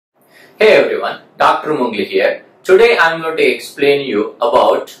Hey everyone, Dr. Mungli here. Today I am going to explain you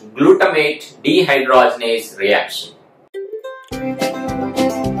about glutamate dehydrogenase reaction.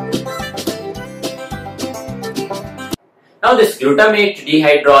 Now this glutamate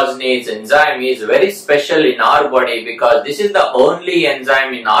dehydrogenase enzyme is very special in our body because this is the only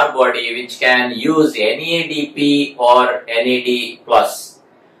enzyme in our body which can use NADP or NAD plus.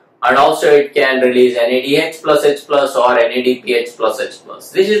 And also it can release NADH plus H plus or NADPH plus H plus.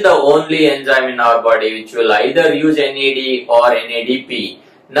 This is the only enzyme in our body which will either use NAD or NADP.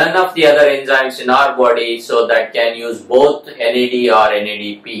 None of the other enzymes in our body so that can use both NAD or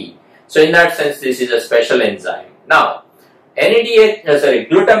NADP. So in that sense this is a special enzyme. Now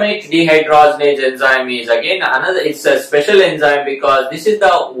glutamate dehydrogenase enzyme is again another, it's a special enzyme because this is the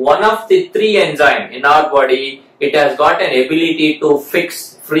one of the three enzymes in our body. It has got an ability to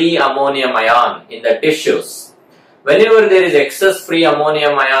fix free ammonium ion in the tissues. Whenever there is excess free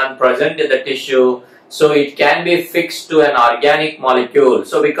ammonium ion present in the tissue, so it can be fixed to an organic molecule.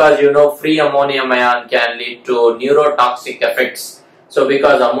 So because you know free ammonium ion can lead to neurotoxic effects. So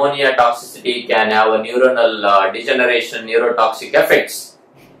because ammonia toxicity can have a neuronal degeneration, neurotoxic effects.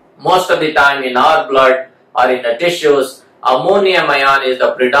 Most of the time in our blood or in the tissues, ammonium ion is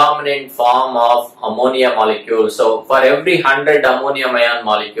the predominant form of ammonia molecule. So for every 100 ammonium ion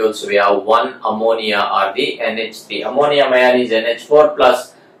molecules, we have one ammonia or the NH3. Ammonium ion is NH4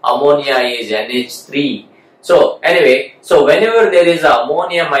 plus ammonia is NH3. So anyway, so whenever there is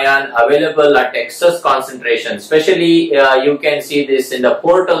ammonium ion available at excess concentration, especially you can see this in the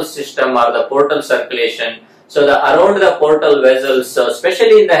portal system or the portal circulation. So around the portal vessels, so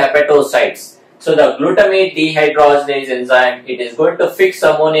especially in the hepatocytes. So the glutamate dehydrogenase enzyme, it is going to fix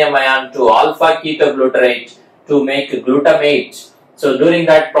ammonium ion to alpha ketoglutarate to make glutamate. So during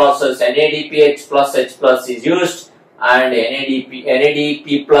that process, NADPH plus H plus is used and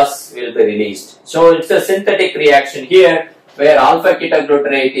NADP plus will be released. So it's a synthetic reaction here where alpha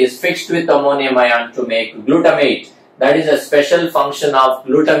ketoglutarate is fixed with ammonium ion to make glutamate. That is a special function of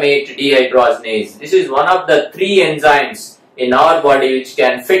glutamate dehydrogenase. This is one of the three enzymes in our body which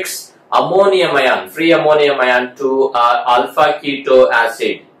can fix ammonium ion, free ammonium ion to alpha keto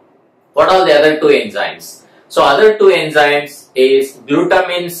acid. What are the other two enzymes? So other two enzymes is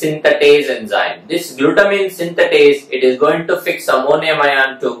glutamine synthetase enzyme. This glutamine synthetase, it is going to fix ammonium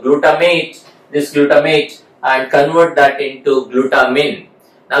ion to glutamate, this glutamate, and convert that into glutamine.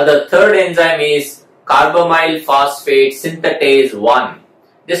 Now the third enzyme is carbamyl phosphate synthetase 1.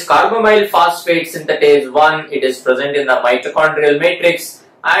 This carbamyl phosphate synthetase 1, it is present in the mitochondrial matrix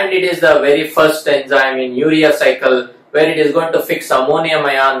and it is the very first enzyme in urea cycle where it is going to fix ammonium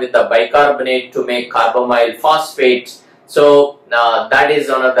ion with the bicarbonate to make carbamyl phosphate. So that is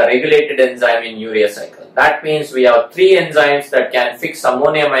one of the regulated enzyme in urea cycle. That means we have three enzymes that can fix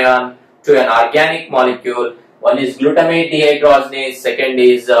ammonium ion to an organic molecule. One is glutamate dehydrogenase, second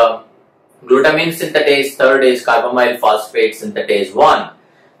is glutamine synthetase, third is carbamyl phosphate synthetase 1.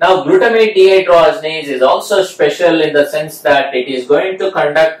 Now glutamate dehydrogenase is also special in the sense that it is going to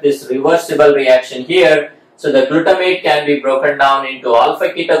conduct this reversible reaction here. So the glutamate can be broken down into alpha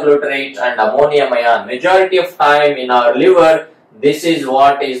ketoglutarate and ammonium ion. Majority of time in our liver, this is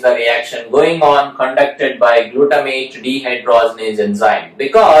what is the reaction going on conducted by glutamate dehydrogenase enzyme.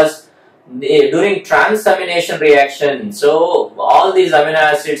 Because during transamination reaction, so all these amino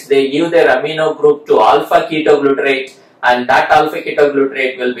acids, they give their amino group to alpha ketoglutarate and that alpha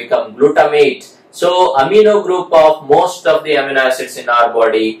ketoglutarate will become glutamate. So amino group of most of the amino acids in our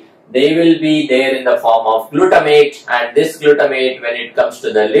body, they will be there in the form of glutamate, and this glutamate when it comes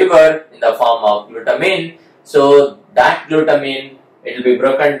to the liver in the form of glutamine, so that glutamine, it will be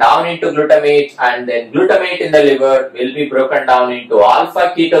broken down into glutamate and then glutamate in the liver will be broken down into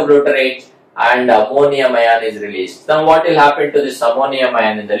alpha ketoglutarate and ammonium ion is released. Now what will happen to this ammonium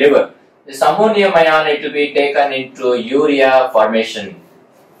ion in the liver? This ammonium ion, it will be taken into urea formation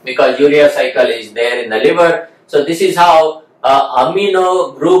because urea cycle is there in the liver. So this is how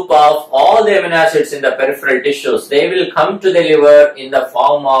amino group of all the amino acids in the peripheral tissues, they will come to the liver in the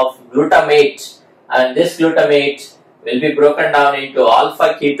form of glutamate, and this glutamate will be broken down into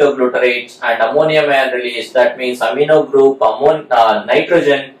alpha ketoglutarate and ammonium ion release. That means amino group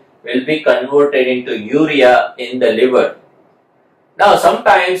nitrogen will be converted into urea in the liver. Now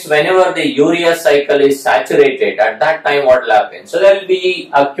sometimes whenever the urea cycle is saturated, at that time what will happen? So there will be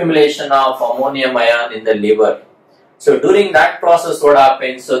accumulation of ammonium ion in the liver. So during that process what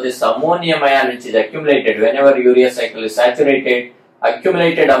happens, so this ammonium ion which is accumulated whenever urea cycle is saturated,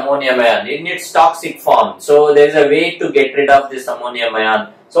 accumulated ammonium ion in its toxic form. So there is a way to get rid of this ammonium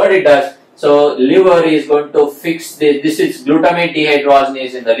ion. So what it does, So liver is going to fix this. This is glutamate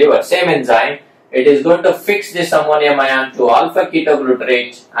dehydrogenase in the liver, same enzyme. It is going to fix this ammonium ion to alpha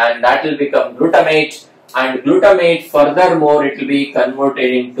ketoglutarate, and that will become glutamate. And glutamate, furthermore, it will be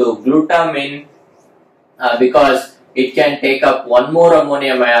converted into glutamine because it can take up one more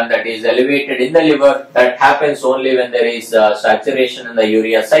ammonium ion that is elevated in the liver. That happens only when there is saturation in the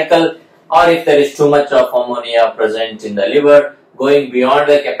urea cycle, or if there is too much of ammonia present in the liver, going beyond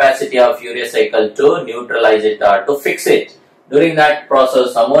the capacity of urea cycle to neutralize it or to fix it. During that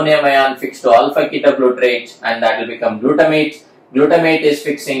process, ammonium ion fixed to alpha ketoglutarate, and that will become glutamate. Glutamate is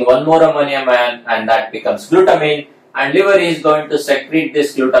fixing one more ammonium ion, and that becomes glutamine. And liver is going to secrete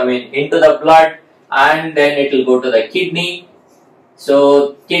this glutamine into the blood, and then it will go to the kidney.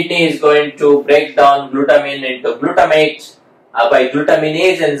 So kidney is going to break down glutamine into glutamate by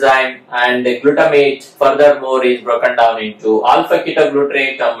glutaminase enzyme, and the glutamate furthermore is broken down into alpha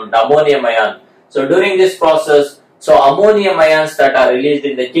ketoglutarate and ammonium ion. So during this process, ammonium ions that are released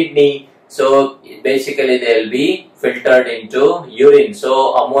in the kidney, so basically they will be filtered into urine.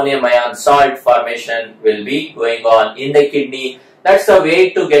 So ammonium ion salt formation will be going on in the kidney. That's the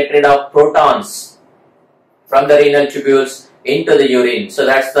way to get rid of protons from the renal tubules into the urine. So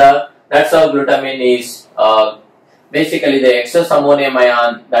that's how glutamine is basically the excess ammonium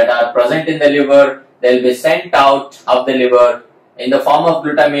ion that are present in the liver. They will be sent out of the liver in the form of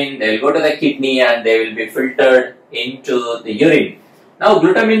glutamine. They will go to the kidney and they will be filtered into the urine. Now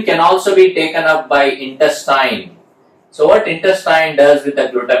glutamine can also be taken up by intestine. So what intestine does with the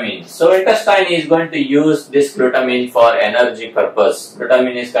glutamine? So intestine is going to use this glutamine for energy purpose.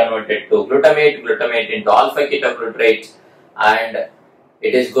 Glutamine is converted to glutamate into alpha ketoglutarate, and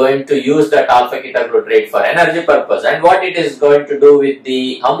it is going to use that alpha ketoglutarate for energy purpose. And what it is going to do with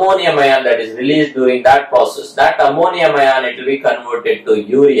the ammonium ion that is released during that process, that ammonium ion, it will be converted to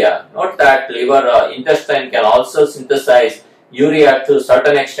urea. Note that liver intestine can also synthesize urea to a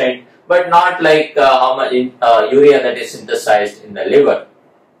certain extent, but not like how much urea that is synthesized in the liver.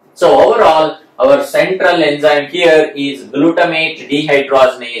 So overall, our central enzyme here is glutamate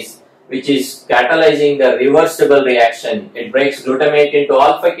dehydrogenase, which is catalyzing the reversible reaction. It breaks glutamate into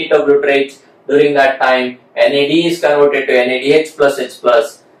alpha ketoglutarate. During that time, NAD is converted to NADH plus H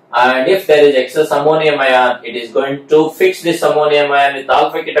plus, and if there is excess ammonium ion, it is going to fix this ammonium ion with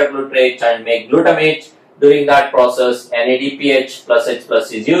alpha ketoglutarate and make glutamate. During that process, NADPH plus H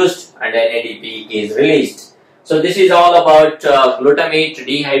plus is used and NADP is released. So this is all about glutamate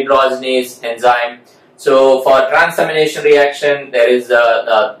dehydrogenase enzyme. So for transamination reaction, there is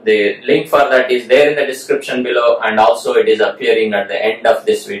the link for that is there in the description below, and also it is appearing at the end of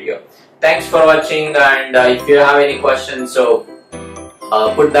this video. Thanks for watching, and if you have any questions, so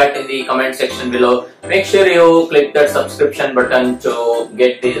put that in the comment section below. Make sure you click that subscription button to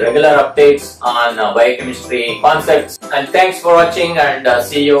get the regular updates on biochemistry concepts. And thanks for watching, and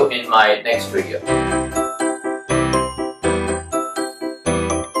see you in my next video.